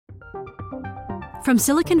From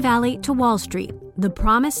Silicon Valley to Wall Street, the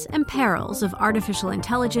promise and perils of artificial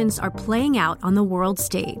intelligence are playing out on the world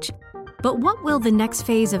stage. But what will the next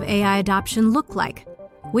phase of AI adoption look like?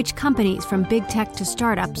 Which companies from big tech to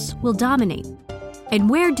startups will dominate? And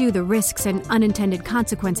where do the risks and unintended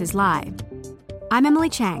consequences lie? I'm Emily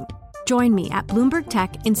Chang. Join me at Bloomberg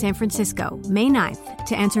Tech in San Francisco, May 9th,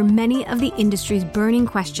 to answer many of the industry's burning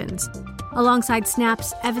questions, alongside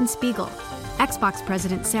Snap's Evan Spiegel, Xbox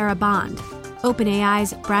President Sarah Bond,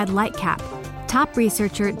 OpenAI's Brad Lightcap, top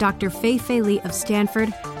researcher Dr. Fei Li of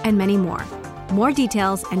Stanford, and many more. More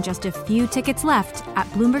details and just a few tickets left at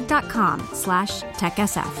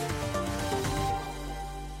Bloomberg.com/TechSF.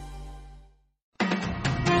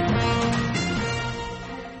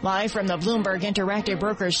 Live from the Bloomberg Interactive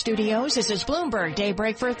Brokers studios, this is Bloomberg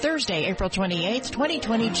Daybreak for Thursday, April 28th,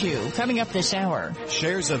 2022. Coming up this hour.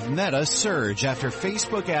 Shares of Meta surge after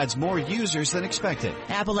Facebook adds more users than expected.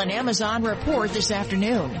 Apple and Amazon report this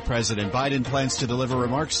afternoon. President Biden plans to deliver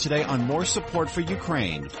remarks today on more support for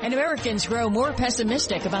Ukraine. And Americans grow more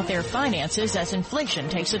pessimistic about their finances as inflation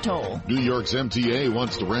takes a toll. New York's MTA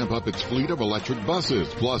wants to ramp up its fleet of electric buses.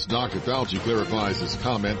 Plus, Dr. Fauci clarifies his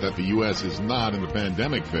comment that the U.S. is not in the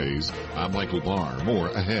pandemic phase. I'm Michael Barr. More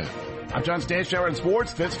ahead. I'm John Stanshauer in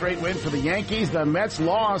sports. Fifth straight win for the Yankees. The Mets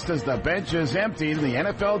lost as the bench is emptied and the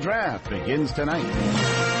NFL draft begins tonight.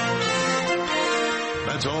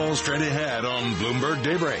 That's all straight ahead on Bloomberg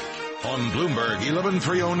Daybreak. On Bloomberg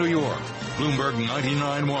 1130 New York, Bloomberg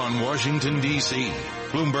 99.1 Washington, D.C.,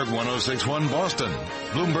 Bloomberg 106.1 Boston,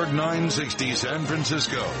 Bloomberg 960 San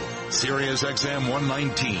Francisco, Sirius XM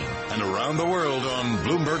 119, and around the world on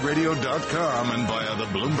BloombergRadio.com and via the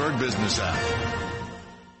Bloomberg Business app.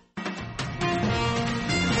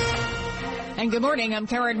 And good morning, I'm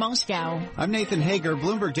Karen Moscow. I'm Nathan Hager.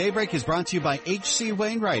 Bloomberg Daybreak is brought to you by H.C.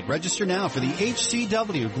 Wainwright. Register now for the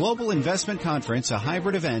HCW Global Investment Conference, a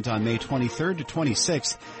hybrid event on May 23rd to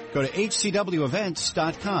 26th. Go to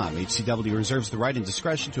hcwevents.com. HCW reserves the right and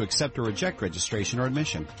discretion to accept or reject registration or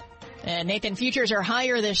admission. And Nathan, futures are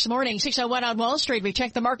higher this morning. 6:01 on Wall Street. We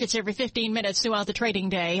check the markets every 15 minutes throughout the trading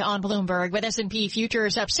day on Bloomberg, with S&P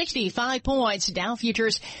futures up 65 points, Dow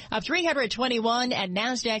futures up 321, and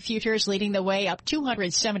NASDAQ futures leading the way up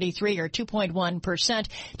 273 or 2.1%.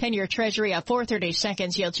 10-year Treasury up 430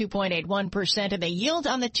 seconds, yield 2.81%, and the yield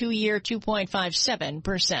on the 2-year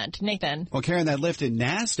 2.57%. Nathan. Well, Karen, that lift in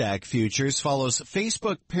NASDAQ futures follows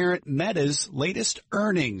Facebook parent Meta's latest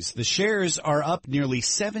earnings. The shares are up nearly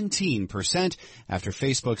 17% after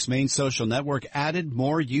Facebook's main social network added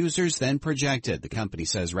more users than projected. The company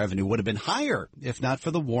says revenue would have been higher if not for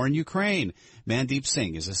the war in Ukraine. Mandeep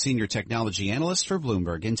Singh is a senior technology analyst for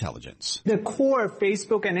Bloomberg Intelligence. The core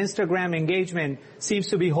Facebook and Instagram engagement seems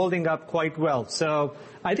to be holding up quite well. So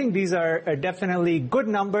I think these are definitely good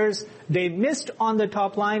numbers. They missed on the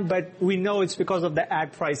top line, but we know it's because of the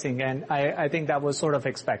ad pricing, and I think that was sort of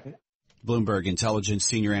expected. Bloomberg Intelligence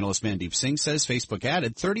senior analyst Mandeep Singh says Facebook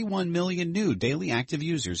added 31 million new daily active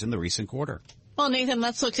users in the recent quarter. Well, Nathan,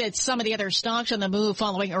 let's look at some of the other stocks on the move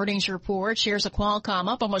following earnings report. Shares of Qualcomm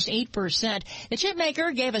up almost 8%. The chip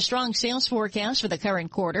maker gave a strong sales forecast for the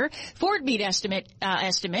current quarter. Ford beat estimates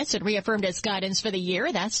and reaffirmed its guidance for the year.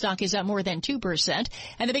 That stock is up more than 2%.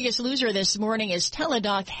 And the biggest loser this morning is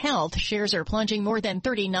Teladoc Health. Shares are plunging more than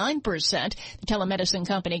 39%. The telemedicine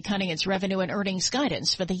company cutting its revenue and earnings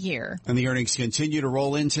guidance for the year. And the earnings continue to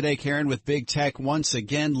roll in today, Karen, with big tech once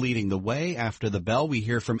again leading the way. After the bell, we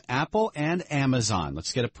hear from Apple and Amazon.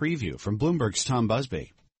 Let's get a preview from Bloomberg's Tom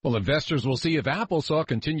Busby. Well, investors will see if Apple saw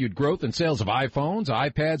continued growth in sales of iPhones,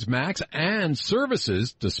 iPads, Macs, and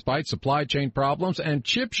services despite supply chain problems and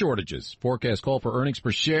chip shortages. Forecasts call for earnings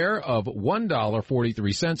per share of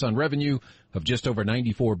 $1.43 on revenue of just over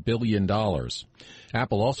 $94 billion.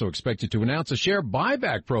 Apple also expected to announce a share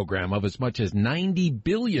buyback program of as much as $90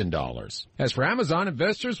 billion. As for Amazon,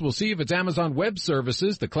 investors will see if its Amazon Web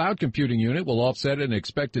Services, the cloud computing unit, will offset an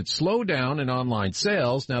expected slowdown in online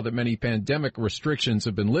sales now that many pandemic restrictions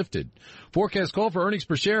have been lifted. Forecasts call for earnings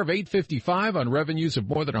per share of $8.55 on revenues of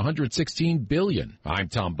more than $116 billion. I'm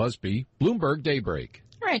Tom Busby, Bloomberg Daybreak.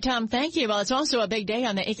 All right, Tom, thank you. Well, it's also a big day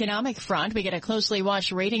on the economic front. We get a closely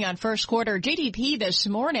watched rating on first quarter GDP this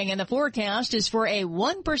morning, and the forecast is for a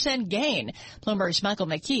 1% gain. Bloomberg's Michael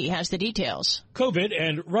McKee has the details. COVID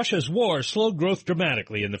and Russia's war slowed growth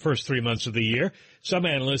dramatically in the first 3 months of the year. Some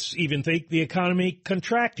analysts even think the economy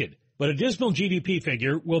contracted. But a dismal GDP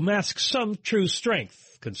figure will mask some true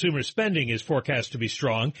strength. Consumer spending is forecast to be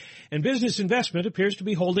strong, and business investment appears to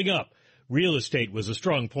be holding up. Real estate was a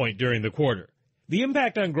strong point during the quarter. The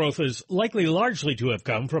impact on growth is likely largely to have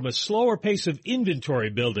come from a slower pace of inventory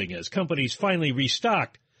building as companies finally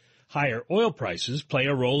restocked. Higher oil prices play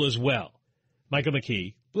a role as well. Michael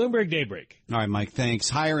McKee, Bloomberg Daybreak. All right, Mike, thanks.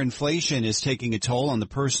 Higher inflation is taking a toll on the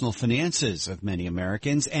personal finances of many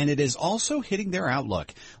Americans, and it is also hitting their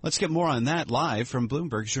outlook. Let's get more on that live from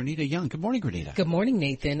Bloomberg's Granita Young. Good morning, Granita. Good morning,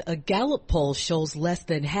 Nathan. A Gallup poll shows less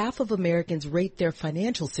than half of Americans rate their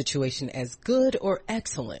financial situation as good or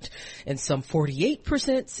excellent, and some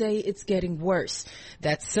 48% say it's getting worse.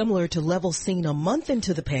 That's similar to levels seen a month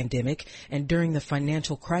into the pandemic and during the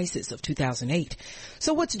financial crisis of 2008.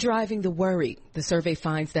 So what's driving the worry? The survey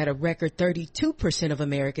finds that a record 32% of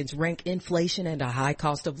Americans rank inflation and a high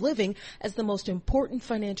cost of living as the most important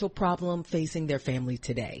financial problem facing their family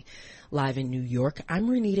today. Live in New York, I'm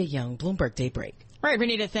Renita Young, Bloomberg Daybreak. All right,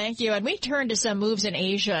 Renita, thank you. And we turn to some moves in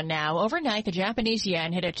Asia now. Overnight, the Japanese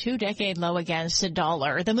yen hit a 2-decade low against the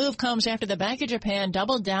dollar. The move comes after the Bank of Japan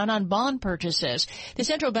doubled down on bond purchases. The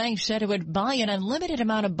central bank said it would buy an unlimited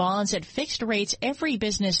amount of bonds at fixed rates every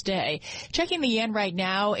business day. Checking the yen right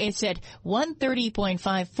now, it's at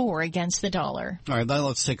 130.54 against the dollar. All right, now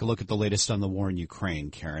let's take a look at the latest on the war in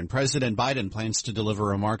Ukraine, Karen. President Biden plans to deliver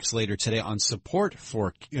remarks later today on support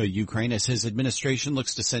for Ukraine as his administration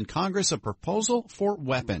looks to send Congress a proposal for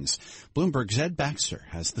weapons. Bloomberg's Ed Baxter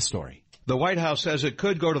has the story. The White House says it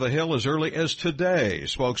could go to the Hill as early as today.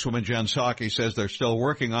 Spokeswoman Jen Psaki says they're still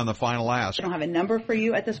working on the final ask. I don't have a number for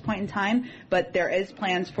you at this point in time, but there is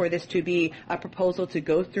plans for this to be a proposal to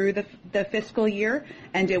go through the fiscal year,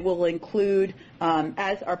 and it will include,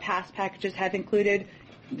 as our past packages have included,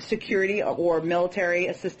 security or military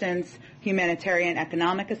assistance, humanitarian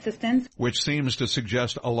economic assistance. Which seems to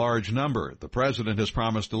suggest a large number. The president has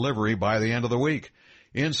promised delivery by the end of the week.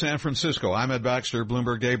 In San Francisco, I'm Ed Baxter,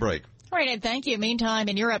 Bloomberg Daybreak. All right, and thank you. Meantime,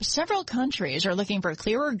 in Europe, several countries are looking for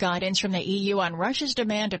clearer guidance from the EU on Russia's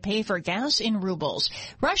demand to pay for gas in rubles.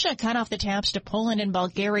 Russia cut off the taps to Poland and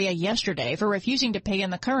Bulgaria yesterday for refusing to pay in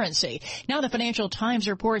the currency. Now the Financial Times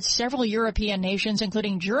reports several European nations,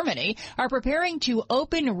 including Germany, are preparing to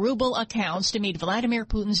open ruble accounts to meet Vladimir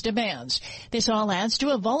Putin's demands. This all adds to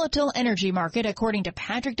a volatile energy market, according to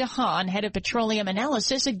Patrick DeHaan, head of petroleum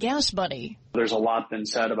analysis at Gas Buddy. There's a lot been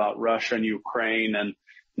said about Russia and Ukraine, and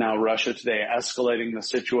now Russia today escalating the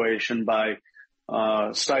situation by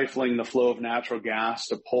stifling the flow of natural gas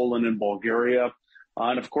to Poland and Bulgaria.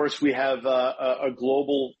 And of course, we have a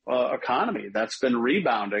global economy that's been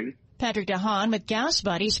rebounding. Patrick DeHaan with Gas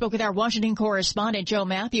Buddy spoke with our Washington correspondent Joe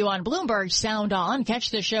Matthew on Bloomberg Sound On. Catch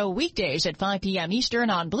the show weekdays at 5 p.m. Eastern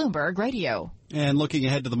on Bloomberg Radio. And looking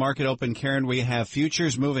ahead to the market open, Karen, we have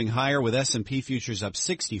futures moving higher with S&P futures up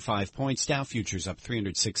 65 points, Dow futures up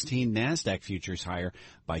 316, NASDAQ futures higher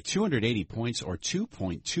by 280 points or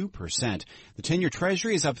 2.2%. The 10-year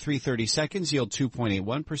Treasury is up 3/30 seconds, yield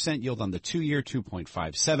 2.81%, yield on the 2-year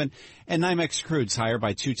 2.57, and NYMEX crude's higher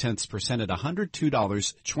by 0.2% at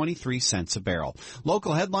 $102.23 a barrel.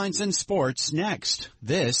 Local headlines and sports next.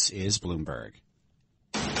 This is Bloomberg.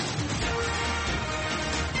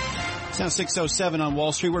 It's now 6:07 on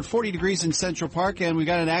Wall Street. We're at 40 degrees in Central Park, and we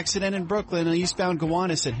got an accident in Brooklyn on eastbound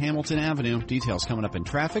Gowanus at Hamilton Avenue. Details coming up in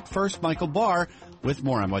traffic. First, Michael Barr with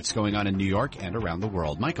more on what's going on in New York and around the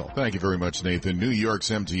world. Michael. Thank you very much, Nathan. New York's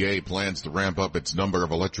MTA plans to ramp up its number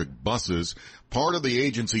of electric buses, part of the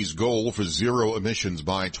agency's goal for zero emissions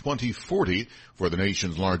by 2040 for the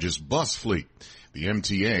nation's largest bus fleet. The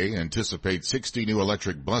MTA anticipates 60 new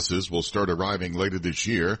electric buses will start arriving later this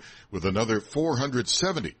year, with another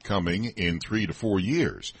 470 coming in 3 to 4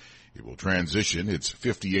 years. It will transition its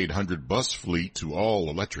 5,800 bus fleet to all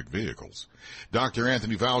electric vehicles. Dr.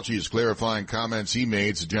 Anthony Fauci is clarifying comments he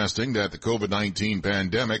made suggesting that the COVID-19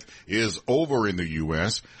 pandemic is over in the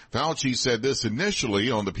U.S. Fauci said this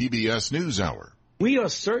initially on the PBS NewsHour. We are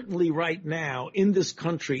certainly right now in this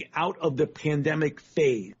country out of the pandemic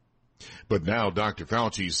phase. But now Dr.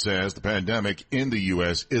 Fauci says the pandemic in the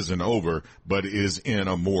U.S. isn't over, but is in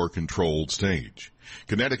a more controlled stage.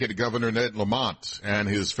 Connecticut Governor Ned Lamont and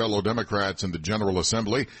his fellow Democrats in the General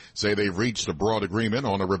Assembly say they've reached a broad agreement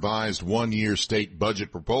on a revised one-year state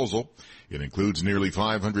budget proposal. It includes nearly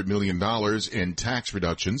 $500 million in tax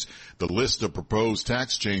reductions. The list of proposed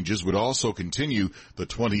tax changes would also continue the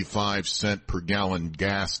 25-cent per gallon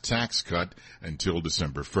gas tax cut until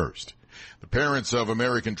December 1st. The parents of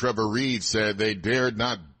American Trevor Reed said they dared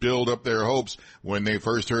not build up their hopes when they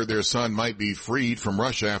first heard their son might be freed from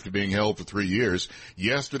Russia after being held for 3 years.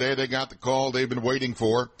 Yesterday, they got the call they've been waiting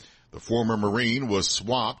for. The former Marine was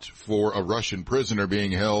swapped for a Russian prisoner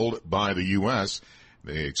being held by the U.S.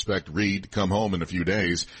 They expect Reed to come home in a few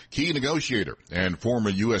days. Key negotiator and former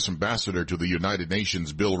U.S. ambassador to the United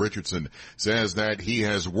Nations, Bill Richardson, says that he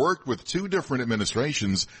has worked with 2 different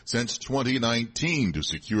administrations since 2019 to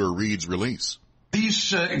secure Reed's release.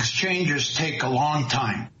 These exchanges take a long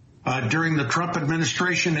time. During the Trump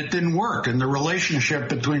administration, it didn't work, and the relationship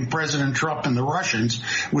between President Trump and the Russians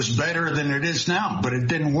was better than it is now, but it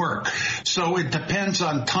didn't work. So it depends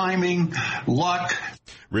on timing, luck.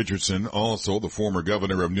 Richardson, also the former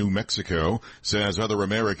governor of New Mexico, says other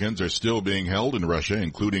Americans are still being held in Russia,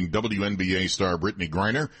 including WNBA star Brittany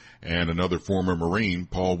Griner and another former Marine,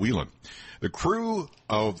 Paul Whelan. The crew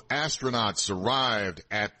of astronauts arrived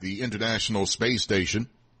at the International Space Station.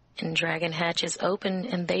 And Dragon Hatch is open,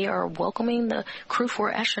 and they are welcoming the Crew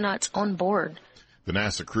 4 astronauts on board. The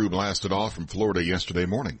NASA crew blasted off from Florida yesterday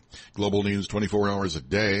morning. Global news 24 hours a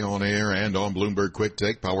day on air and on Bloomberg Quick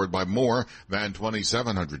Take, powered by more than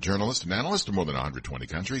 2,700 journalists and analysts in more than 120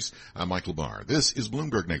 countries. I'm Michael Barr. This is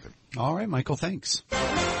Bloomberg, Nathan. All right, Michael, thanks.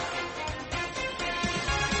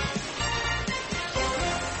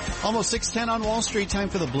 Almost 6:10 on Wall Street. Time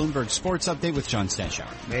for the Bloomberg Sports Update with John Stashower.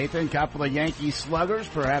 Nathan, couple of Yankee sluggers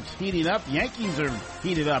perhaps heating up. The Yankees are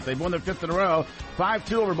heated up. They've won their 5th in a row.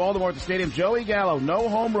 5-2 over Baltimore at the stadium. Joey Gallo, no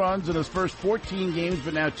home runs in his first 14 games,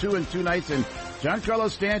 but now 2 in 2 nights. And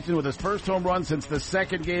Giancarlo Stanton with his first home run since the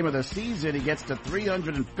second game of the season. He gets to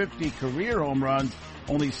 350 career home runs.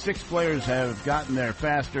 Only 6 players have gotten there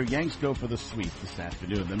faster. Yanks go for the sweep this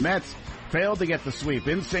afternoon. The Mets failed to get the sweep.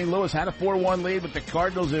 In St. Louis, had a 4-1 lead, but the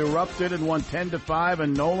Cardinals erupted and won 10-5,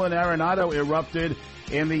 and Nolan Arenado erupted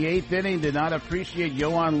in the 8th inning. Did not appreciate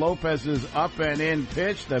Yohan Lopez's up and in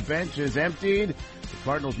pitch. The bench is emptied. The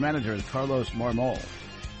Cardinals manager is Carlos Marmol.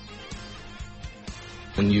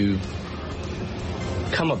 When you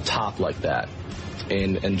come up top like that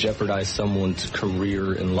and jeopardize someone's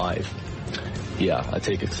career in life, yeah, I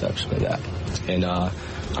take exception to that. And I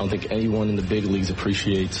don't think anyone in the big leagues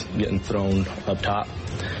appreciates getting thrown up top.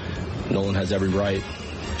 Nolan has every right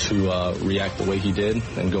to react the way he did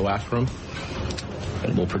and go after him,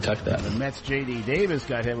 and we'll protect that. The Mets' J.D. Davis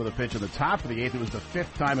got hit with a pitch in the top of the 8th. It was the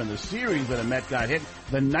 5th time in the series that a Met got hit.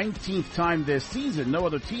 The 19th time this season. No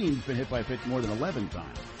other team's been hit by a pitch more than 11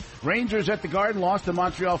 times. Rangers at the Garden lost to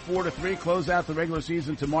Montreal 4-3. Close out the regular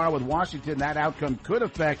season tomorrow with Washington. That outcome could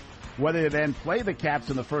affect whether they then play the Caps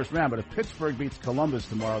in the first round. But if Pittsburgh beats Columbus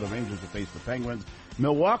tomorrow, the Rangers will face the Penguins.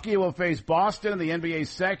 Milwaukee will face Boston in the NBA's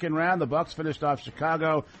second round. The Bucks finished off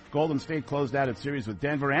Chicago. Golden State closed out its series with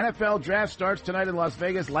Denver. NFL draft starts tonight in Las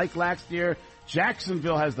Vegas. Like last year,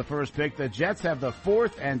 Jacksonville has the first pick. The Jets have the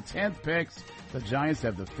 4th and 10th picks. The Giants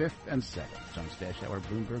have the 5th and 7th. John Stashower,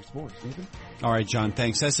 Bloomberg Sports. Nathan? All right, John,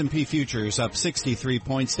 thanks. S&P futures up 63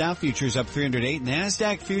 points. Dow futures up 308.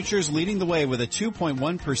 NASDAQ futures leading the way with a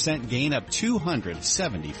 2.1% gain, up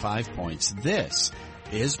 275 points. This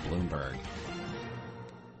is Bloomberg.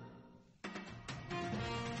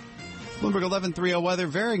 Bloomberg 11:30 weather,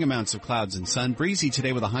 varying amounts of clouds and sun. Breezy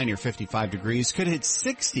today with a high near 55 degrees. Could hit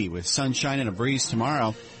 60 with sunshine and a breeze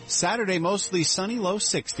tomorrow. Saturday, mostly sunny, low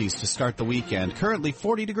 60s to start the weekend. Currently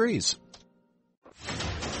 40 degrees.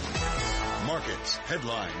 Markets,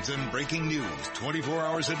 headlines, and breaking news 24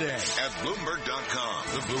 hours a day at Bloomberg.com,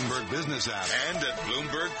 the Bloomberg Business app, and at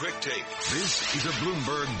Bloomberg Quick Take. This is a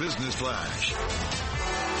Bloomberg Business Flash.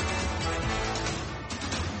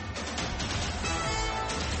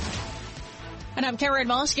 And I'm Karen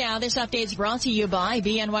Moscow. This update is brought to you by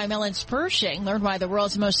BNY Mellon's Pershing. Learn why the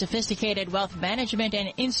world's most sophisticated wealth management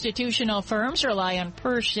and institutional firms rely on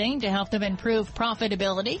Pershing to help them improve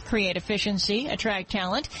profitability, create efficiency, attract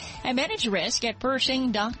talent, and manage risk at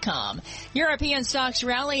Pershing.com. European stocks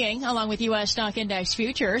rallying along with U.S. stock index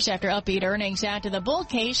futures after upbeat earnings add to the bull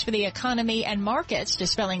case for the economy and markets,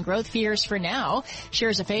 dispelling growth fears for now.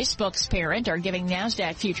 Shares of Facebook's parent are giving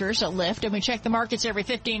NASDAQ futures a lift, and we check the markets every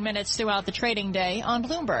 15 minutes throughout the trading day on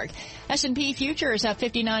Bloomberg. S&P futures up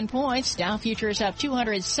 59 points. Dow futures up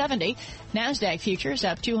 270. NASDAQ futures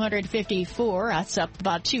up 254. That's up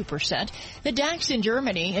about 2%. The DAX in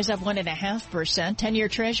Germany is up 1.5%. 10-year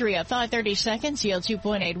Treasury up 5/30 seconds. Yield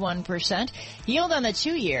 2.81%. Yield on the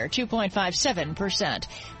 2-year 2.57%.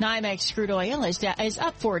 NYMEX crude oil is up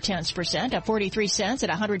 0.4%, up 43 cents at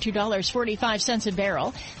 $102.45 a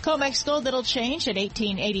barrel. COMEX gold little change at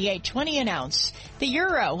 $18.8820 an ounce. The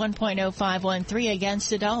euro 1.0513 against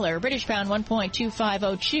the dollar. British pound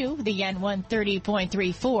 1.2502. The yen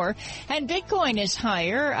 130.34. And Bitcoin is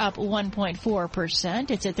higher, up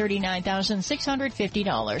 1.4%. It's at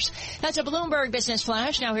 $39,650. That's a Bloomberg Business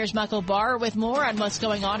Flash. Now here's Michael Barr with more on what's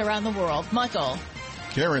going on around the world. Michael.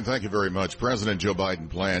 Karen, thank you very much. President Joe Biden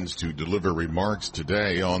plans to deliver remarks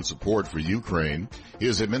today on support for Ukraine.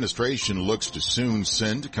 His administration looks to soon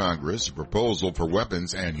send to Congress a proposal for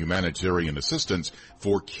weapons and humanitarian assistance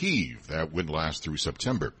for Kyiv that would last through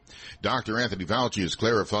September. Dr. Anthony Fauci is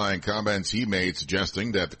clarifying comments he made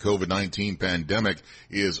suggesting that the COVID-19 pandemic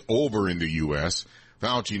is over in the U.S.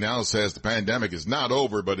 Fauci now says the pandemic is not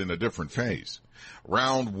over, but in a different phase.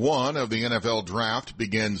 Round 1 of the NFL draft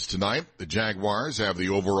begins tonight. The Jaguars have the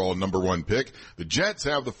overall number 1 pick. The Jets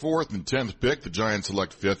have the 4th and 10th pick. The Giants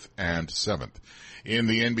select 5th and 7th. In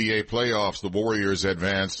the NBA playoffs, the Warriors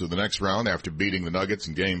advance to the next round after beating the Nuggets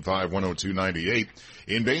in Game 5, 102-98.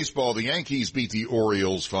 In baseball, the Yankees beat the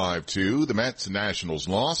Orioles 5-2. The Mets and Nationals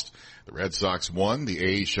lost. The Red Sox won. The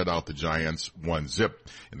A's shut out the Giants 1-0.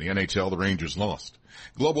 In the NHL, the Rangers lost.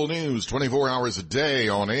 Global news 24 hours a day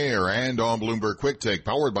on air and on Bloomberg Quick Take,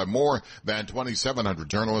 powered by more than 2,700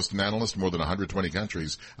 journalists and analysts in more than 120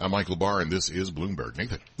 countries. I'm Michael Barr, and this is Bloomberg.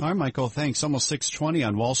 Nathan. All right, Michael, thanks. Almost 6:20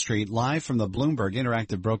 on Wall Street, live from the Bloomberg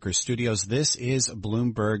Interactive Brokers Studios. This is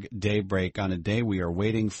Bloomberg Daybreak on a day we are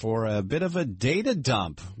waiting for a bit of a data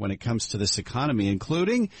dump when it comes to this economy,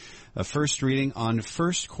 including a first reading on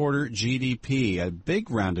first quarter GDP, a big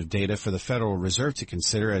round of data for the Federal Reserve to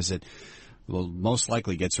consider as it most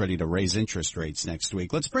likely gets ready to raise interest rates next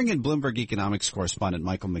week. Let's bring in Bloomberg economics correspondent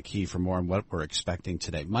Michael McKee for more on what we're expecting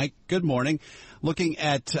today. Mike, good morning. Looking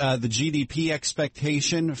at the GDP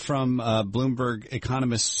expectation from Bloomberg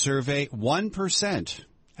Economist Survey, 1%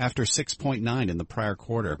 after 6.9 in the prior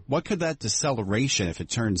quarter. What could that deceleration, if it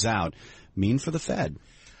turns out, mean for the Fed?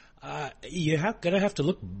 You're going to have to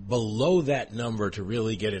look below that number to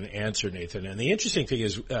really get an answer, Nathan. And the interesting thing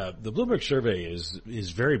is the Bloomberg survey is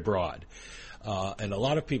very broad. And a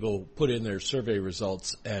lot of people put in their survey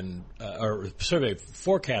results and or survey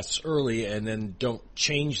forecasts early and then don't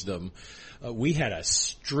change them. We had a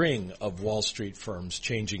string of Wall Street firms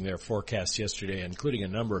changing their forecasts yesterday, including a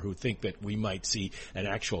number who think that we might see an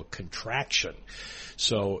actual contraction.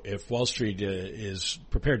 So if Wall Street is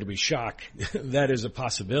prepared to be shocked, that is a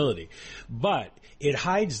possibility. But it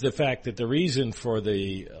hides the fact that the reason for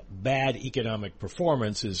the bad economic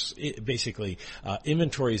performance is basically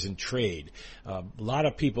inventories and trade. A lot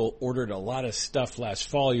of people ordered a lot of stuff last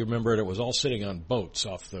fall. You remember it was all sitting on boats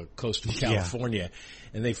off the coast of California. Yeah.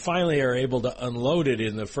 And they finally are able to unload it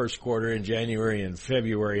in the first quarter in January and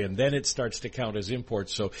February, and then it starts to count as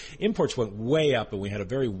imports. So imports went way up, and we had a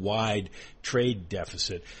very wide trade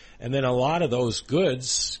deficit. And then a lot of those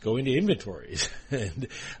goods go into inventories. And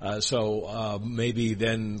so maybe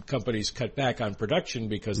then companies cut back on production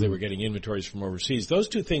because they were getting inventories from overseas. Those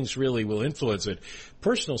two things really will influence it.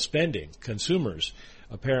 Personal spending, consumers,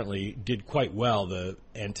 apparently did quite well. The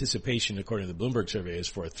anticipation, according to the Bloomberg survey, is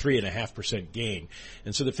for a 3.5% gain.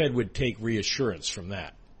 And so the Fed would take reassurance from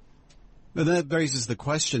that. But that raises the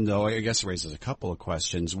question, though, I guess it raises a couple of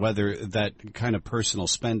questions, whether that kind of personal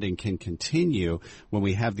spending can continue when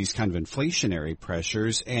we have these kind of inflationary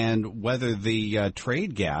pressures, and whether the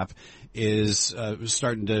trade gap is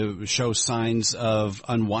starting to show signs of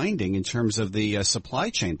unwinding in terms of the supply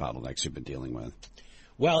chain bottlenecks you've been dealing with.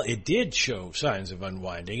 Well, it did show signs of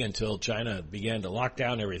unwinding until China began to lock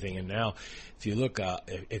down everything. And now, if you look,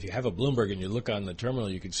 if you have a Bloomberg and you look on the terminal,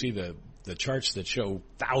 you can see the charts that show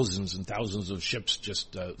thousands and thousands of ships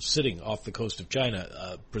just sitting off the coast of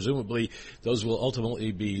China. Presumably, those will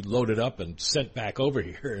ultimately be loaded up and sent back over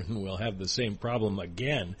here, and we'll have the same problem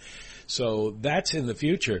again. So that's in the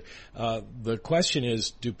future. The question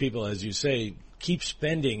is, do people, as you say, keep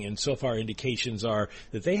spending? And so far indications are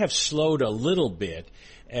that they have slowed a little bit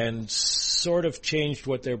and sort of changed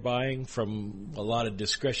what they're buying from a lot of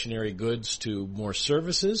discretionary goods to more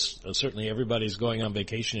services. Certainly everybody's going on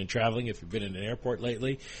vacation and traveling if you've been in an airport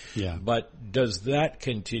lately. Yeah. But does that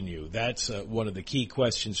continue? That's one of the key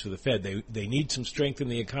questions for the Fed. They need some strength in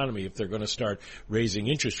the economy if they're going to start raising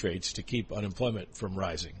interest rates to keep unemployment from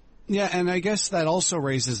rising. Yeah, and I guess that also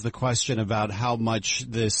raises the question about how much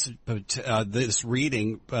this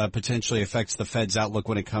reading potentially affects the Fed's outlook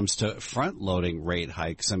when it comes to front-loading rate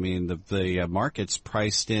hikes. I mean, the market's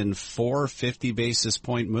priced in 4 50 basis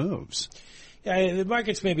point moves. Yeah, the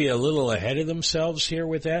markets may be a little ahead of themselves here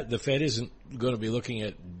with that. The Fed isn't going to be looking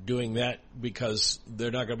at doing that because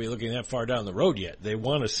they're not going to be looking that far down the road yet. They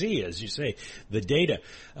want to see, as you say, the data.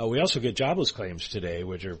 We also get jobless claims today,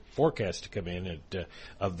 which are forecast to come in at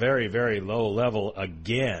a very, very low level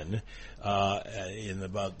again, in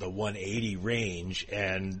about the 180 range.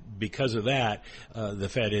 And because of that, the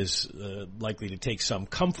Fed is likely to take some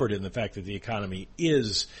comfort in the fact that the economy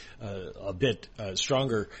is a bit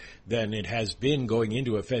stronger than it has been going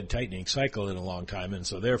into a Fed tightening cycle in a long time. And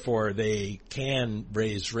so therefore they can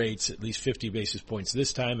raise rates at least 50 basis points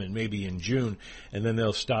this time and maybe in June, and then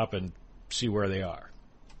they'll stop and see where they are.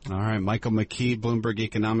 All right, Michael McKee, Bloomberg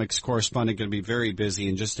economics correspondent, going to be very busy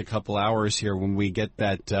in just a couple hours here when we get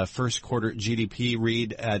that first quarter GDP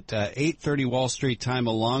read at 8:30 Wall Street time,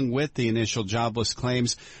 along with the initial jobless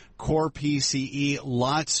claims. Core PCE,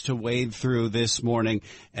 lots to wade through this morning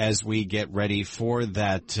as we get ready for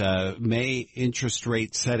that May interest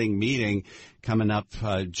rate setting meeting coming up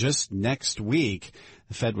just next week.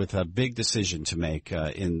 The Fed with a big decision to make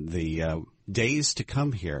in the days to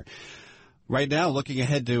come here. Right now, looking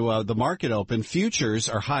ahead to the market open, futures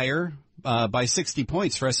are higher by 60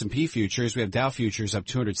 points for S&P futures. We have Dow futures up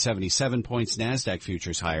 277 points, NASDAQ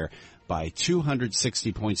futures higher by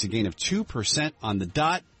 260 points, a gain of 2% on the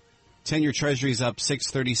dot. 10-year Treasuries up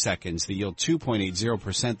 6/32. The yield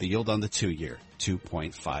 2.80%. The yield on the 2-year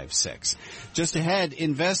 2.56. Just ahead,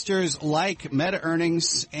 investors like Meta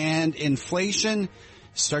earnings and inflation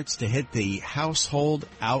starts to hit the household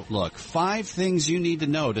outlook. 5 things you need to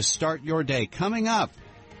know to start your day. Coming up,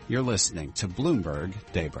 you're listening to Bloomberg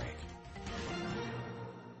Daybreak.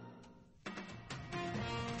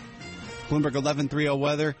 Bloomberg 11:30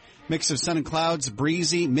 weather. Mix of sun and clouds,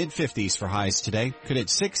 breezy, mid-50s for highs today. Could hit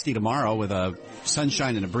 60 tomorrow with a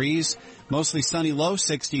sunshine and a breeze. Mostly sunny, low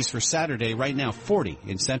 60s for Saturday. Right now, 40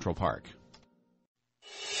 in Central Park.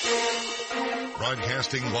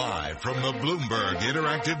 Broadcasting live from the Bloomberg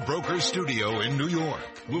Interactive Brokers Studio in New York.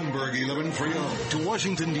 Bloomberg 1130 to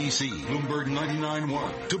Washington, D.C. Bloomberg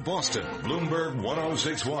 99.1 to Boston. Bloomberg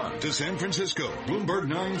 1061 to San Francisco. Bloomberg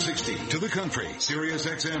 960 to the country. Sirius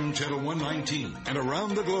XM Channel 119. And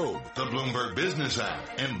around the globe, the Bloomberg Business app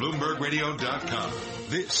and BloombergRadio.com.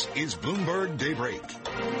 This is Bloomberg Daybreak.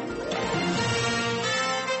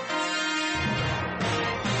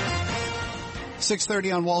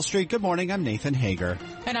 6:30 on Wall Street. Good morning. I'm Nathan Hager.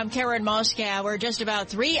 And I'm Karen Moscow. We're just about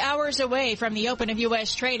 3 hours away from the open of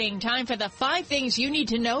U.S. trading. Time for the 5 things you need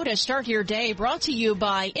to know to start your day. Brought to you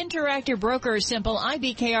by Interactive Brokers' simple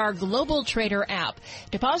IBKR Global Trader app.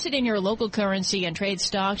 Deposit in your local currency and trade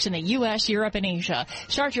stocks in the U.S., Europe, and Asia.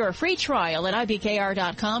 Start your free trial at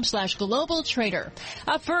IBKR.com/global trader.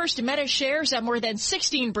 Up first, Meta shares up more than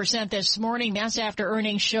 16% this morning. That's after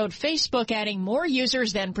earnings showed Facebook adding more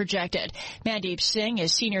users than projected. Mandeep Singh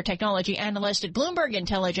is senior technology analyst at Bloomberg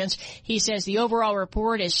Intelligence. He says the overall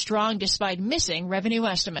report is strong despite missing revenue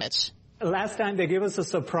estimates. Last time they gave us a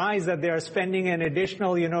surprise that they are spending an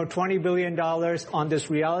additional, $20 billion on this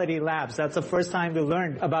Reality Labs. That's the first time we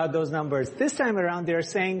learned about those numbers. This time around, they're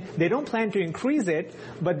saying they don't plan to increase it,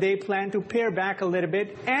 but they plan to pare back a little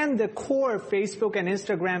bit. And the core Facebook and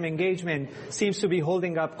Instagram engagement seems to be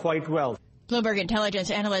holding up quite well. Bloomberg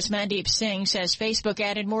Intelligence analyst Mandeep Singh says Facebook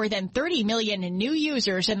added more than 30 million new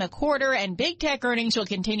users in the quarter, and big tech earnings will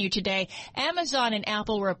continue today. Amazon and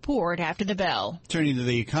Apple report after the bell. Turning to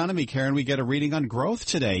the economy, Karen, we get a reading on growth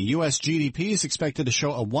today. U.S. GDP is expected to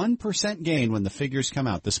show a 1% gain when the figures come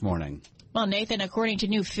out this morning. Well, Nathan, according to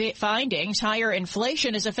new findings, higher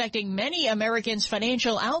inflation is affecting many Americans'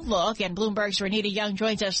 financial outlook, and Bloomberg's Renita Young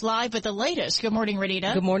joins us live with the latest. Good morning,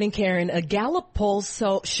 Renita. Good morning, Karen. A Gallup poll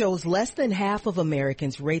shows less than half of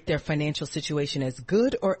Americans rate their financial situation as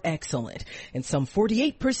good or excellent, and some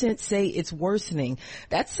 48% say it's worsening.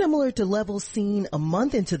 That's similar to levels seen a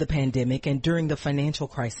month into the pandemic and during the financial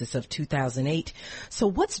crisis of 2008. So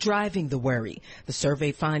what's driving the worry? The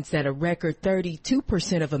survey finds that a record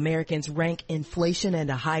 32% of Americans rank inflation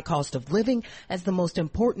and a high cost of living as the most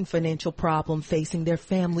important financial problem facing their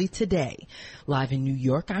family today. Live in New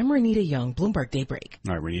York, I'm Renita Young, Bloomberg Daybreak.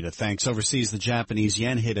 All right, Renita, thanks. Overseas, the Japanese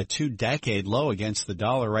yen hit a 2-decade low against the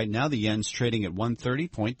dollar. Right now, the yen's trading at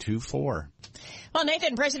 130.24. Well,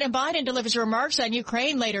 Nathan, President Biden delivers remarks on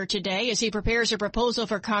Ukraine later today as he prepares a proposal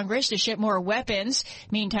for Congress to ship more weapons.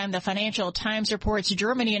 Meantime, the Financial Times reports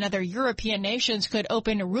Germany and other European nations could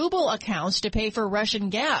open ruble accounts to pay for Russian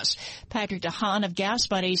gas. Patrick DeHaan of Gas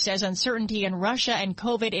Buddy says uncertainty in Russia and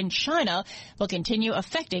COVID in China will continue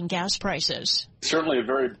affecting gas prices. Certainly a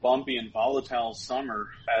very bumpy and volatile summer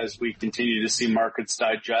as we continue to see markets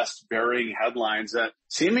digest varying headlines that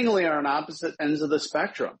seemingly are on opposite ends of the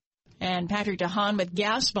spectrum. And Patrick DeHaan with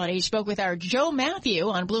Gas Buddy spoke with our Joe Matthew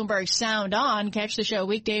on Bloomberg Sound On. Catch the show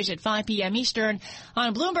weekdays at 5 p.m. Eastern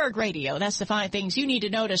on Bloomberg Radio. That's the 5 things you need to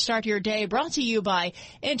know to start your day. Brought to you by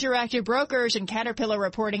Interactive Brokers and Caterpillar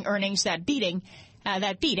reporting earnings that beat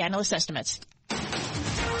analyst estimates.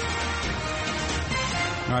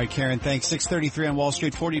 All right, Karen, thanks. 6:33 on Wall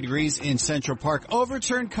Street, 40 degrees in Central Park.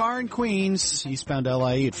 Overturned car in Queens, eastbound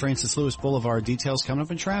LIE at Francis Lewis Boulevard. Details coming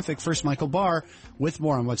up in traffic. First, Michael Barr with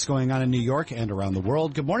more on what's going on in New York and around the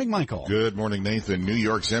world. Good morning, Michael. Good morning, Nathan. New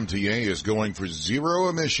York's MTA is going for zero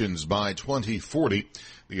emissions by 2040.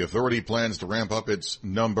 The authority plans to ramp up its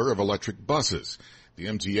number of electric buses. The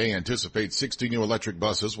MTA anticipates 60 new electric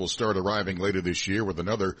buses will start arriving later this year, with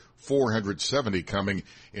another 470 coming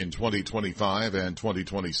in 2025 and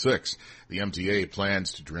 2026. The MTA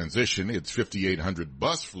plans to transition its 5,800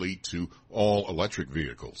 bus fleet to all electric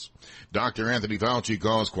vehicles. Dr. Anthony Fauci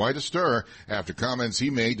caused quite a stir after comments he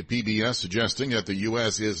made to PBS suggesting that the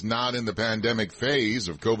U.S. is not in the pandemic phase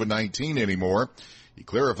of COVID-19 anymore. He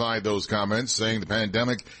clarified those comments, saying the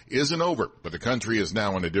pandemic isn't over, but the country is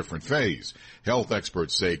now in a different phase. Health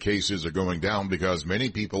experts say cases are going down because many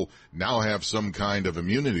people now have some kind of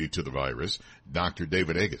immunity to the virus. Dr.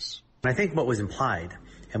 David Agus. I think what was implied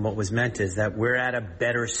and what was meant is that we're at a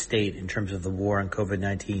better state in terms of the war on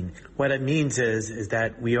COVID-19. What it means is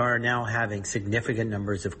that we are now having significant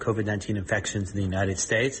numbers of COVID-19 infections in the United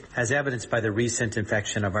States, as evidenced by the recent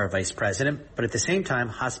infection of our vice president. But at the same time,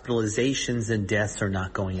 hospitalizations and deaths are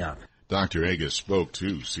not going up. Dr. Agus spoke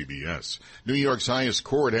to CBS. New York's highest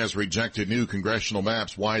court has rejected new congressional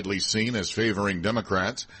maps widely seen as favoring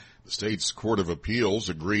Democrats. The state's Court of Appeals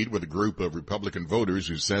agreed with a group of Republican voters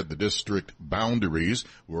who said the district boundaries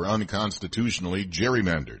were unconstitutionally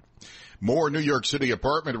gerrymandered. More New York City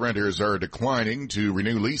apartment renters are declining to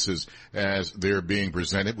renew leases as they're being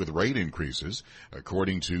presented with rate increases.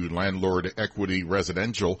 According to Landlord Equity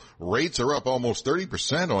Residential, rates are up almost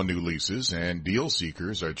 30% on new leases, and deal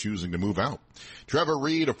seekers are choosing to move out. Trevor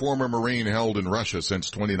Reed, a former Marine held in Russia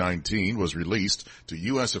since 2019, was released to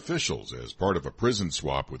U.S. officials as part of a prison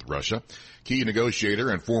swap with Russia. Key negotiator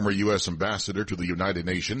and former U.S. ambassador to the United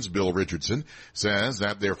Nations, Bill Richardson, says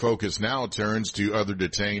that their focus now turns to other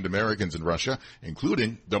detained Americans in Russia,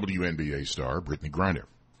 including WNBA star Brittany Griner.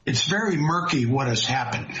 It's very murky what has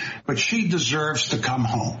happened, but she deserves to come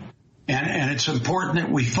home. And it's important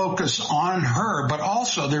that we focus on her, but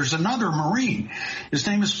also there's another Marine. His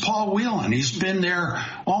name is Paul Whelan. He's been there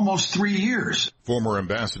almost 3 years. Former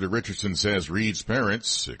Ambassador Richardson says Reed's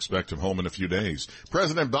parents expect him home in a few days.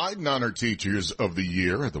 President Biden honored Teachers of the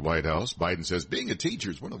Year at the White House. Biden says being a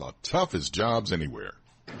teacher is one of the toughest jobs anywhere.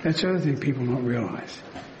 That's the other thing people don't realize.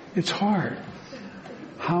 It's hard.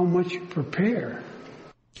 How much you prepare.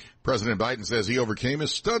 President Biden says he overcame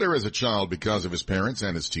his stutter as a child because of his parents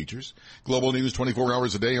and his teachers. Global news 24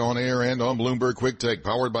 hours a day on air and on Bloomberg Quick Take,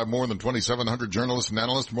 powered by more than 2,700 journalists and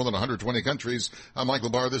analysts from more than 120 countries. I'm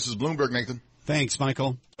Michael Barr. This is Bloomberg, Nathan. Thanks,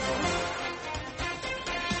 Michael.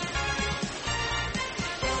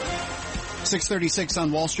 6:36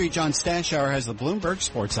 on Wall Street. John Stashower has the Bloomberg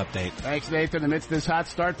Sports Update. Thanks, Nathan. Amidst this hot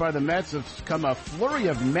start by the Mets, has come a flurry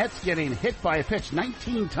of Mets getting hit by a pitch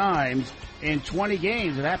 19 times in 20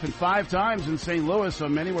 games. It happened 5 times in St. Louis, so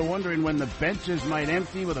many were wondering when the benches might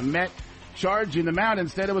empty with a Met charging the mound.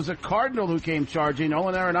 Instead, it was a Cardinal who came charging.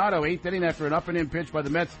 Nolan Arenado, 8th inning after an up-and-in pitch by the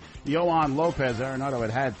Mets' Yohan Lopez. Arenado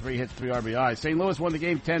had 3 hits, 3 RBIs. St. Louis won the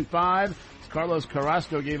game 10-5. Carlos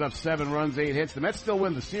Carrasco gave up 7 runs, 8 hits. The Mets still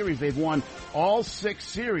win the series. They've won all 6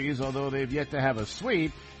 series, although they've yet to have a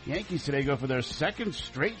sweep. Yankees today go for their 2nd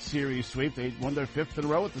straight series sweep. They won their 5th in a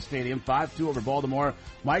row at the stadium, 5-2 over Baltimore.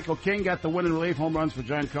 Michael King got the win in relief, home runs for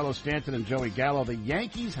Giancarlo Stanton and Joey Gallo. The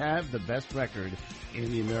Yankees have the best record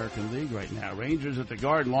in the American League right now. Rangers at the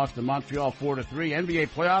Garden lost to Montreal 4-3. NBA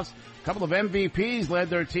playoffs, a couple of MVPs led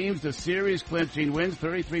their teams to series-clinching wins.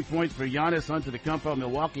 33 points for Giannis Antetokounmpo.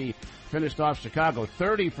 Milwaukee finished off Chicago.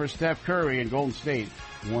 30 for Steph Curry, and Golden State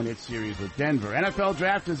won its series with Denver. NFL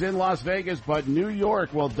draft is in Las Vegas, but New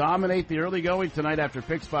York will dominate the early going tonight after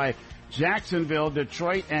picks by Jacksonville,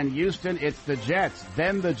 Detroit, and Houston. It's the Jets,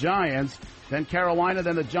 then the Giants, then Carolina,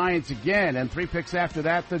 then the Giants again, and 3 picks after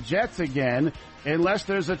that, the Jets again, unless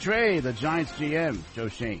there's a trade. The Giants GM, Joe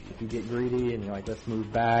Shane. If you get greedy and you're like, let's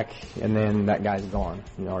move back, and then that guy's gone.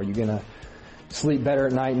 You know, are you going to sleep better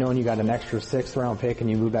at night knowing you got an extra 6th round pick and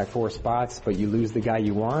you move back 4 spots, but you lose the guy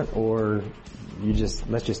you want, or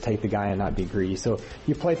let's just take the guy and not be greedy? So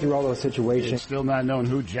you play through all those situations. It's still not known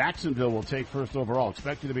who Jacksonville will take first overall.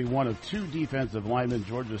 Expected to be one of 2 defensive linemen,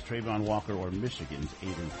 Georgia's Trayvon Walker or Michigan's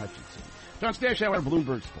Aiden Hutchinson. John Stash, hour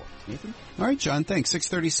Bloomberg Sports. Nathan? All right, John, thanks.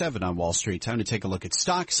 6:37 on Wall Street. Time to take a look at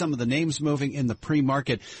stocks, some of the names moving in the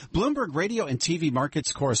pre-market. Bloomberg radio and TV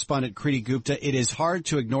markets correspondent Kriti Gupta, it is hard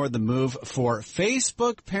to ignore the move for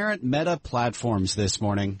Facebook parent Meta platforms this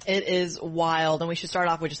morning. It is wild, and we should start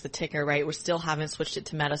off with just the ticker, right? We still haven't switched it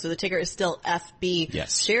to Meta, so the ticker is still FB.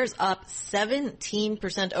 Yes. Shares up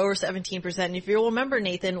 17%, over 17%. And if you'll remember,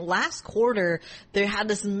 Nathan, last quarter, they had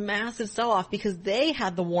this massive sell-off because they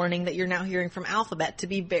had the warning that you're now hearing from Alphabet to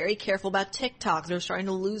be very careful about TikTok. They're starting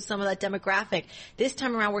to lose some of that demographic. This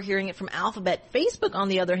time around, we're hearing it from Alphabet. Facebook, on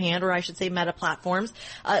the other hand, or I should say Meta platforms,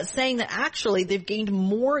 saying that actually they've gained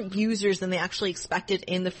more users than they actually expected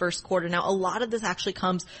in the first quarter. Now, a lot of this actually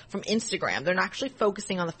comes from Instagram. They're not actually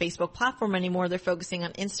focusing on the Facebook platform anymore. They're focusing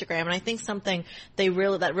on Instagram. And I think something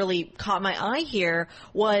that really caught my eye here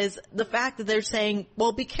was the fact that they're saying,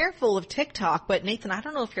 well, be careful of TikTok. But Nathan, I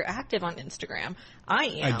don't know if you're active on Instagram. I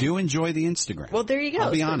am. I do enjoy the Instagram. Well, there you go.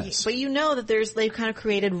 I'll be honest. But you know that they've kind of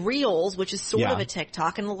created Reels, which is sort of a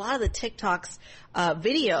TikTok, and a lot of the TikTok's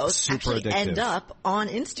videos Super actually addictive. end up on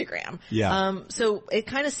Instagram. Yeah. So it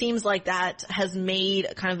kind of seems like that has made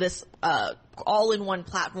kind of this all-in-one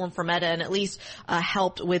platform for Meta, and at least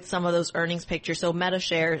helped with some of those earnings pictures. So Meta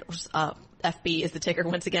shares FB is the ticker,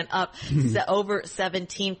 once again up over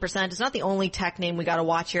 17%. It's not the only tech name we got to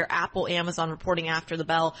watch here. Apple, Amazon reporting after the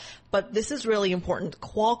bell. But this is really important.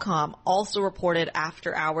 Qualcomm also reported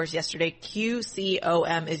after hours yesterday.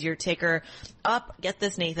 QCOM is your ticker. Up, get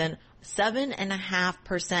this, Nathan,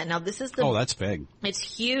 7.5%. Now this is that's big. It's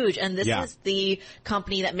huge, and this is the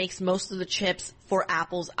company that makes most of the chips for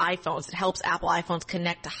Apple's iPhones. It helps Apple iPhones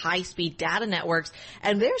connect to high-speed data networks,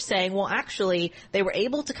 and they're saying, well, actually, they were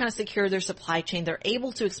able to kind of secure their supply chain. They're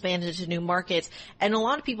able to expand into new markets, and a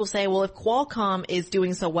lot of people say, well, if Qualcomm is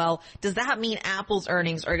doing so well, does that mean Apple's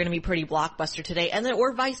earnings are going to be pretty blockbuster today? And then,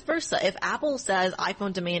 or vice versa. If Apple says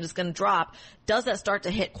iPhone demand is going to drop, does that start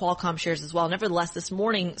to hit Qualcomm shares as well? Nevertheless, this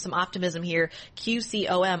morning, some optimism here.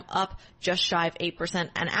 QCOM up just shy of 8%,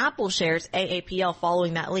 and Apple shares, AAPL,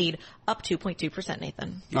 following that lead, up 2.2%,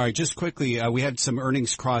 Nathan. All right, just quickly, we had some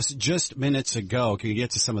earnings cross just minutes ago. Can you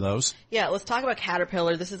get to some of those? Yeah, let's talk about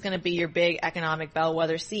Caterpillar. This is going to be your big economic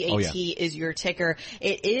bellwether. CAT is your ticker.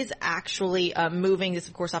 It is actually moving, this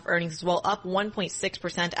of course off earnings as well, up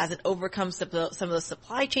 1.6% as it overcomes some of the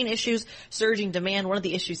supply chain issues, surging demand. One of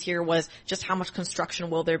the issues here was just how much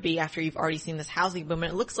construction will there be after you've already seen this housing boom.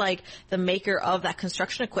 And it looks like the maker of that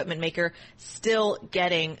construction equipment maker still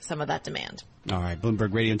getting some of that demand. All right,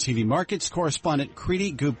 Bloomberg Radio and TV markets correspondent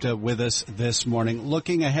Kriti Gupta with us this morning.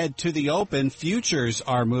 Looking ahead to the open, futures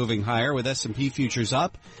are moving higher with S&P futures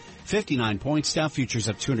up 59 points, Dow futures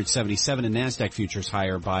up 277, and NASDAQ futures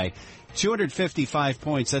higher by 255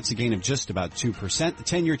 points. That's a gain of just about 2%. The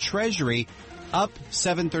 10-year Treasury up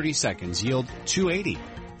 7/30 seconds, yield 280.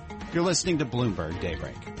 You're listening to Bloomberg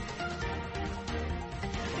Daybreak.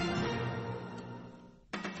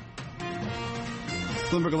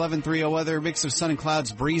 Bloomberg 11:30 weather, mix of sun and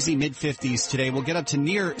clouds, breezy mid-50s today. We'll get up to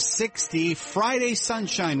near 60. Friday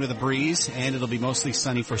sunshine with a breeze, and it'll be mostly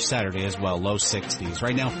sunny for Saturday as well, low 60s.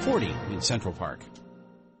 Right now 40 in Central Park.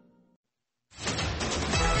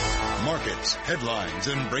 Markets, headlines,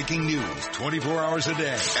 and breaking news 24 hours a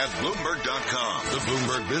day at Bloomberg.com, the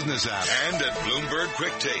Bloomberg Business app, and at Bloomberg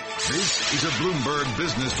Quick Take. This is a Bloomberg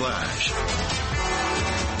Business Flash.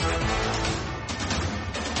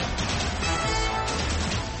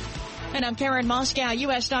 And I'm Karen Moscow.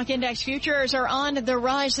 U.S. stock index futures are on the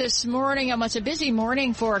rise this morning. It's a busy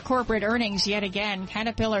morning for corporate earnings yet again.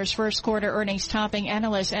 Caterpillar's first quarter earnings topping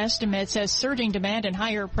analyst estimates as surging demand and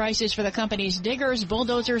higher prices for the company's diggers,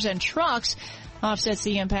 bulldozers, and trucks offsets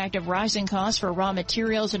the impact of rising costs for raw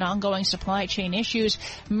materials and ongoing supply chain issues.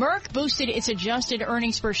 Merck boosted its adjusted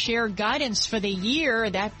earnings per share guidance for the year.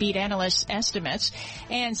 That beat analysts' estimates.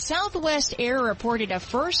 And Southwest Air reported a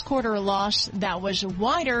first quarter loss that was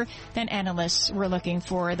wider than analysts were looking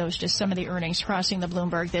for. Those just some of the earnings crossing the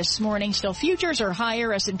Bloomberg this morning. Still, futures are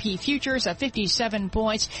higher. S&P futures up 57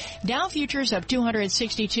 points. Dow futures up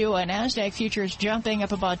 262, and NASDAQ futures jumping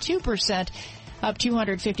up about 2%. Up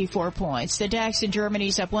 254 points. The DAX in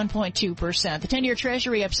Germany's up 1.2%. The 10-year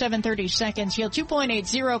Treasury up 7/30 seconds. Yield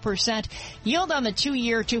 2.80%. Yield on the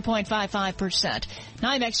 2-year 2.55%.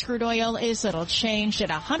 NYMEX crude oil is little changed at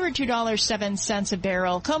 $102.07 a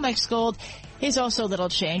barrel. COMEX gold is also little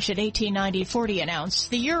changed at $18.90.40 an ounce.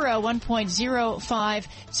 The euro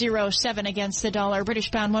 1.0507 against the dollar. British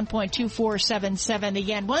pound 1.2477. The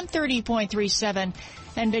yen 130.37.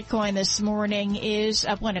 And Bitcoin this morning is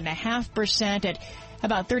up 1.5% at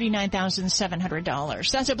about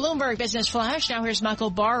 $39,700. That's a Bloomberg Business Flash. Now here's Michael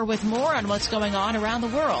Barr with more on what's going on around the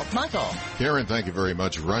world. Michael. Karen, thank you very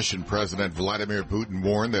much. Russian President Vladimir Putin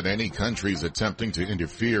warned that any countries attempting to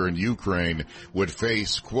interfere in Ukraine would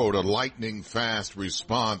face, quote, a lightning-fast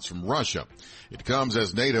response from Russia. It comes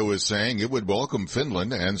as NATO is saying it would welcome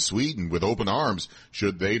Finland and Sweden with open arms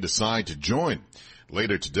should they decide to join.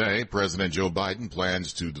 Later today, President Joe Biden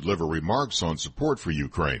plans to deliver remarks on support for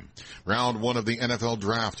Ukraine. Round 1 of the NFL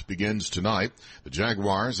draft begins tonight. The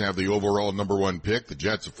Jaguars have the overall number 1 pick. The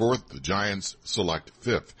Jets are 4th. The Giants select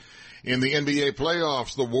 5th. In the NBA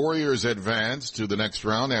playoffs, the Warriors advance to the next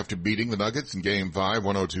round after beating the Nuggets in Game 5,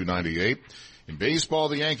 102-98. In baseball,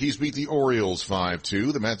 the Yankees beat the Orioles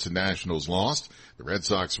 5-2. The Mets and Nationals lost. The Red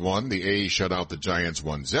Sox won. The A's shut out the Giants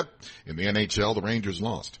 1-0. In the NHL, the Rangers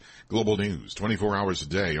lost. Global news, 24 hours a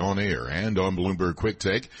day, on air and on Bloomberg Quick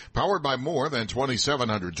Take, powered by more than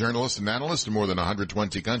 2,700 journalists and analysts in more than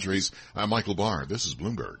 120 countries. I'm Michael Barr. This is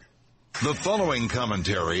Bloomberg. The following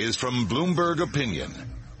commentary is from Bloomberg Opinion.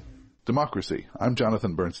 Democracy. I'm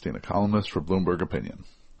Jonathan Bernstein, a columnist for Bloomberg Opinion.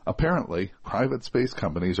 Apparently, private space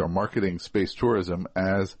companies are marketing space tourism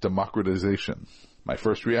as democratization. My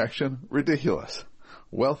first reaction? Ridiculous.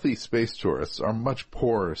 Wealthy space tourists are much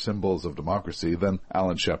poorer symbols of democracy than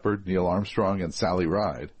Alan Shepard, Neil Armstrong, and Sally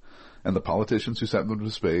Ride, and the politicians who sent them to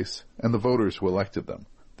space, and the voters who elected them.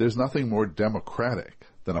 There's nothing more democratic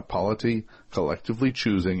than a polity collectively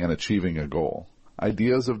choosing and achieving a goal.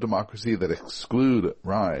 Ideas of democracy that exclude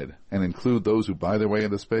Ride and include those who buy their way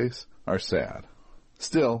into space are sad.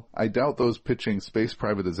 Still, I doubt those pitching space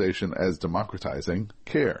privatization as democratizing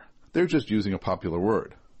care. They're just using a popular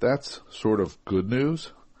word. That's sort of good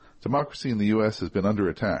news. Democracy in the U.S. has been under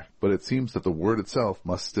attack, but it seems that the word itself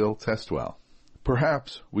must still test well.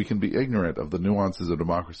 Perhaps we can be ignorant of the nuances of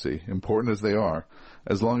democracy, important as they are,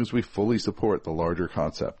 as long as we fully support the larger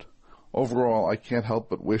concept. Overall, I can't help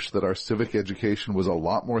but wish that our civic education was a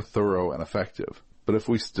lot more thorough and effective. But if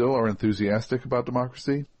we still are enthusiastic about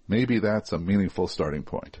democracy, maybe that's a meaningful starting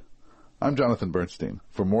point. I'm Jonathan Bernstein.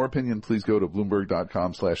 For more opinion, please go to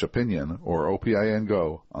Bloomberg.com/opinion or OPIN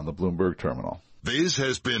Go on the Bloomberg terminal. This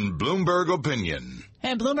has been Bloomberg Opinion.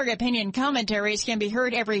 And Bloomberg Opinion commentaries can be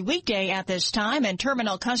heard every weekday at this time, and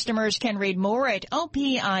terminal customers can read more at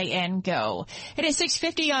OPIN Go. It is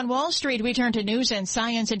 6:50 on Wall Street. We turn to news and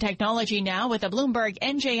science and technology now with the Bloomberg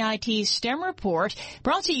NJIT STEM report,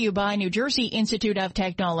 brought to you by New Jersey Institute of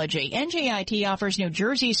Technology. NJIT offers New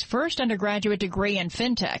Jersey's first undergraduate degree in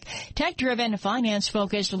fintech. Tech-driven,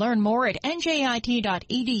 finance-focused. Learn more at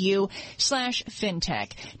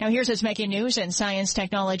njit.edu/fintech. Now here's what's making news in science,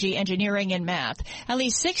 technology, engineering, and math. At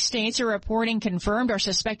least 6 states are reporting confirmed or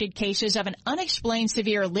suspected cases of an unexplained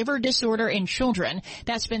severe liver disorder in children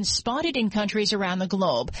that's been spotted in countries around the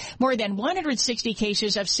globe. More than 160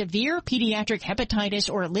 cases of severe pediatric hepatitis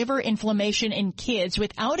or liver inflammation in kids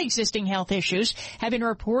without existing health issues have been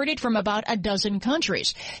reported from about a dozen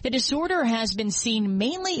countries. The disorder has been seen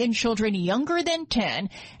mainly in children younger than 10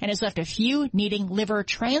 and has left a few needing liver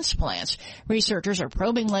transplants. Researchers are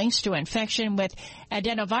probing links to infection with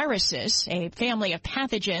adenoviruses, a family of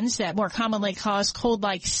pathogens that more commonly cause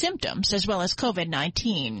cold-like symptoms, as well as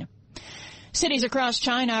COVID-19. Cities across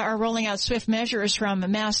China are rolling out swift measures from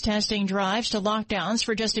mass testing drives to lockdowns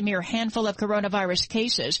for just a mere handful of coronavirus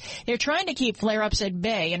cases. They're trying to keep flare-ups at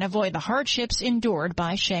bay and avoid the hardships endured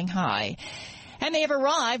by Shanghai. And they have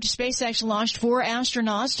arrived. SpaceX launched 4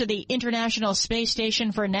 astronauts to the International Space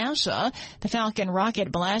Station for NASA. The Falcon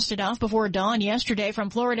rocket blasted off before dawn yesterday from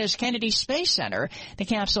Florida's Kennedy Space Center. The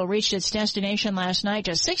capsule reached its destination last night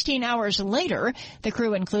just 16 hours later. The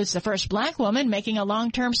crew includes the first black woman making a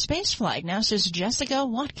long-term space flight, NASA's Jessica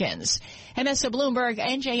Watkins. And that's the Bloomberg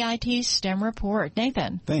NJIT STEM report.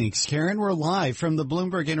 Nathan. Thanks, Karen. We're live from the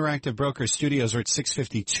Bloomberg Interactive Broker Studios. We're at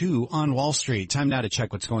 6:52 on Wall Street. Time now to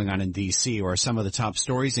check what's going on in D.C., where some of the top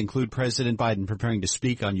stories include President Biden preparing to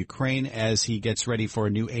speak on Ukraine as he gets ready for a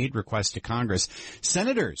new aid request to Congress,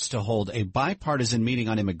 senators to hold a bipartisan meeting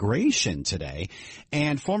on immigration today,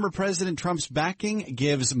 and former President Trump's backing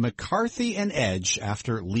gives McCarthy an edge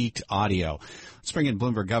after leaked audio. Let's bring in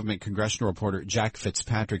Bloomberg government congressional reporter Jack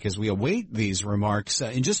Fitzpatrick as we await these remarks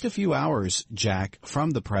in just a few hours, Jack,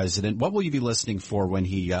 from the president. What will you be listening for when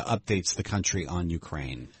he updates the country on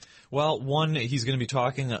Ukraine? Well, one, he's going to be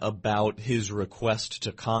talking about his request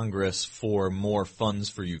to Congress for more funds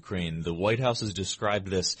for Ukraine. The White House has described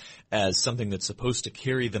this as something that's supposed to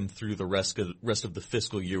carry them through the rest of the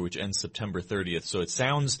fiscal year, which ends September 30th. So it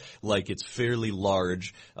sounds like it's fairly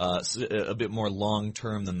large, a bit more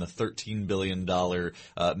long-term than the $13 billion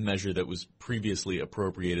measure that was previously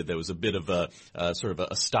appropriated. That was a bit of a sort of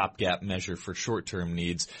a stopgap measure for short-term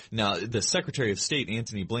needs. Now, the Secretary of State,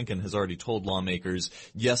 Antony Blinken, has already told lawmakers,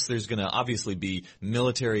 yes, there's going to obviously be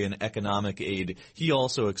military and economic aid. He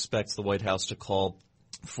also expects the White House to call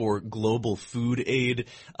for global food aid,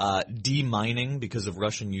 demining because of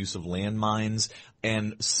Russian use of landmines,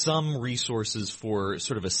 and some resources for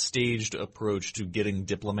sort of a staged approach to getting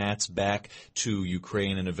diplomats back to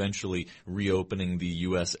Ukraine and eventually reopening the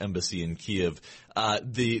U.S. embassy in Kiev.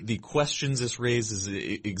 The questions this raises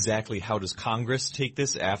is exactly how does Congress take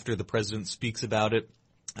this after the president speaks about it?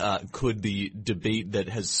 Could the debate that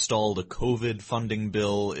has stalled a COVID funding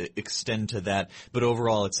bill extend to that? But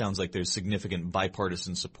overall, it sounds like there's significant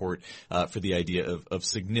bipartisan support for the idea of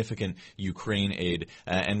significant Ukraine aid,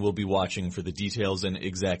 and we'll be watching for the details and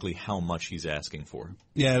exactly how much he's asking for.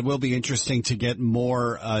 Yeah, it will be interesting to get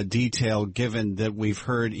more detail, given that we've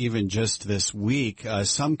heard even just this week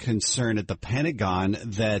some concern at the Pentagon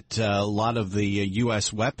that a lot of the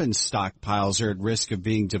U.S. weapons stockpiles are at risk of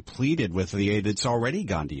being depleted with the aid that's already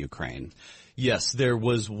gone to Ukraine. Yes, there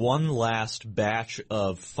was one last batch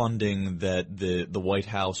of funding that the White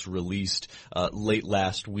House released late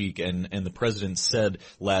last week, and the president said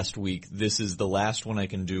last week, this is the last one I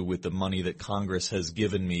can do with the money that Congress has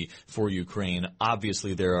given me for Ukraine.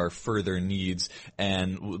 Obviously, there are further needs,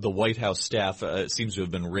 and the White House staff seems to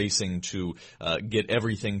have been racing to get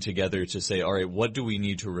everything together to say, all right, what do we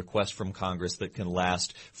need to request from Congress that can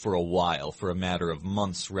last for a while, for a matter of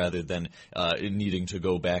months, rather than needing to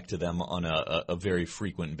go back to them on a very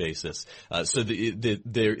frequent basis. So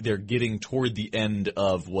they're getting toward the end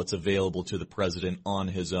of what's available to the president on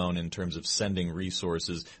his own in terms of sending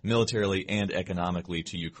resources militarily and economically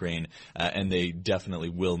to Ukraine, and they definitely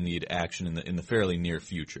will need action in the fairly near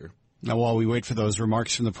future. Now, while we wait for those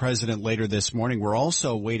remarks from the president later this morning, we're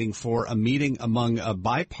also waiting for a meeting among a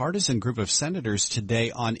bipartisan group of senators today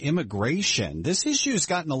on immigration. This issue has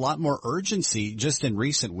gotten a lot more urgency just in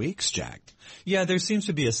recent weeks, Jack. Yeah, there seems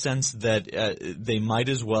to be a sense that they might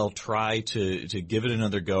as well try to give it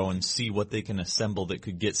another go and see what they can assemble that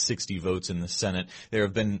could get 60 votes in the Senate. There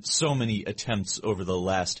have been so many attempts over the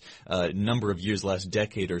last number of years, last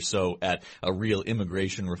decade or so, at a real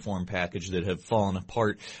immigration reform package that have fallen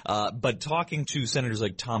apart. But talking to senators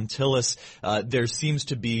like Tom Tillis, there seems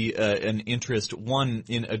to be an interest, one,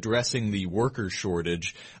 in addressing the worker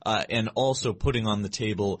shortage, and also putting on the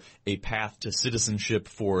table a path to citizenship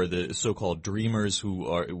for the so-called dreamers who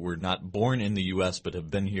were not born in the U.S. but have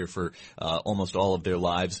been here for almost all of their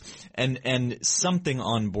lives, and something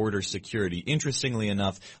on border security. Interestingly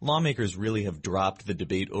enough, lawmakers really have dropped the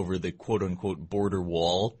debate over the quote-unquote border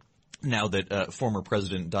wall. Now that former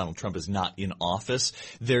President Donald Trump is not in office,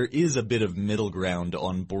 there is a bit of middle ground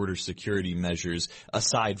on border security measures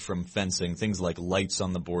aside from fencing, things like lights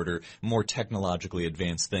on the border, more technologically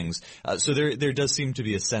advanced things. So there does seem to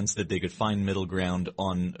be a sense that they could find middle ground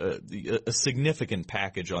on a significant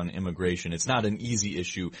package on immigration. It's not an easy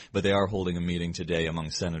issue, but they are holding a meeting today among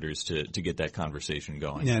senators to get that conversation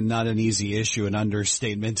going. Yeah, not an easy issue, an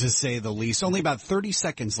understatement to say the least. Only about 30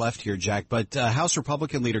 seconds left here, Jack, but House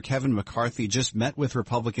Republican leader Kevin McCarthy just met with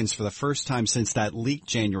Republicans for the first time since that leaked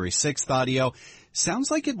January 6th audio. Sounds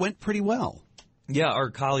like it went pretty well. Yeah, our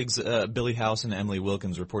colleagues Billy House and Emily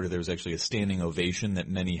Wilkins reported there was actually a standing ovation that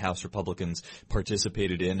many House Republicans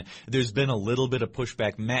participated in. There's been a little bit of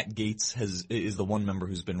pushback. Matt Gaetz is the one member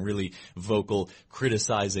who's been really vocal,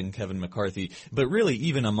 criticizing Kevin McCarthy. But really,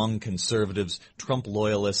 even among conservatives, Trump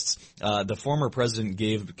loyalists, the former president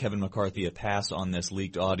gave Kevin McCarthy a pass on this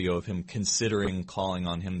leaked audio of him considering calling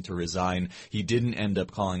on him to resign. He didn't end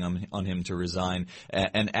up calling on him to resign.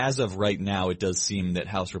 And as of right now, it does seem that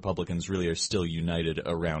House Republicans really are still united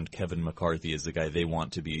around Kevin McCarthy as the guy they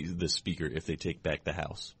want to be the speaker if they take back the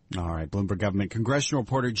House. All right, Bloomberg government congressional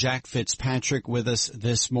reporter Jack Fitzpatrick with us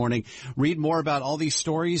this morning. Read more about all these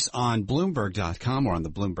stories on Bloomberg.com or on the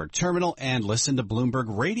Bloomberg terminal, and listen to Bloomberg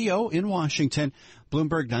Radio in Washington,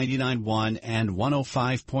 Bloomberg 99.1 and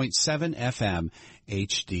 105.7 FM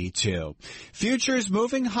HD2. Futures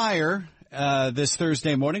moving higher. This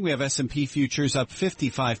Thursday morning, we have S&P futures up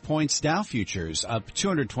 55 points, Dow futures up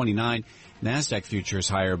 229, NASDAQ futures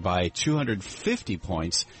higher by 250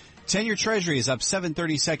 points. 10-year Treasury is up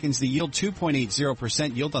 7/30 seconds. The yield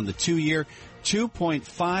 2.80%. Yield on the 2-year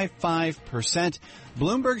 2.55%.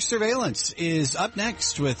 Bloomberg Surveillance is up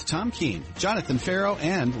next with Tom Keene, Jonathan Farrow,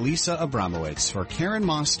 and Lisa Abramowitz. For Karen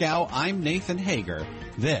Moscow, I'm Nathan Hager.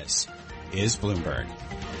 This is Bloomberg.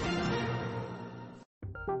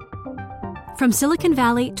 From Silicon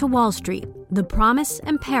Valley to Wall Street, the promise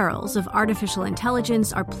and perils of artificial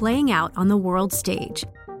intelligence are playing out on the world stage.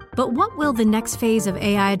 But what will the next phase of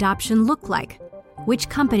AI adoption look like? Which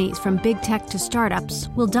companies from big tech to startups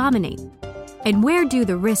will dominate? And where do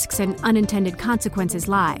the risks and unintended consequences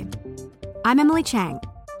lie? I'm Emily Chang.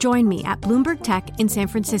 Join me at Bloomberg Tech in San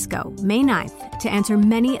Francisco, May 9th, to answer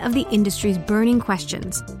many of the industry's burning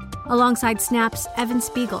questions, alongside Snap's Evan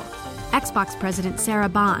Spiegel, Xbox President Sarah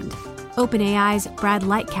Bond, OpenAI's Brad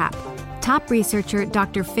Lightcap, top researcher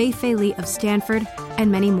Dr. Fei-Fei Li of Stanford,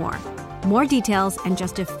 and many more. More details and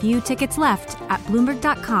just a few tickets left at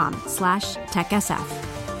Bloomberg.com/TechSF.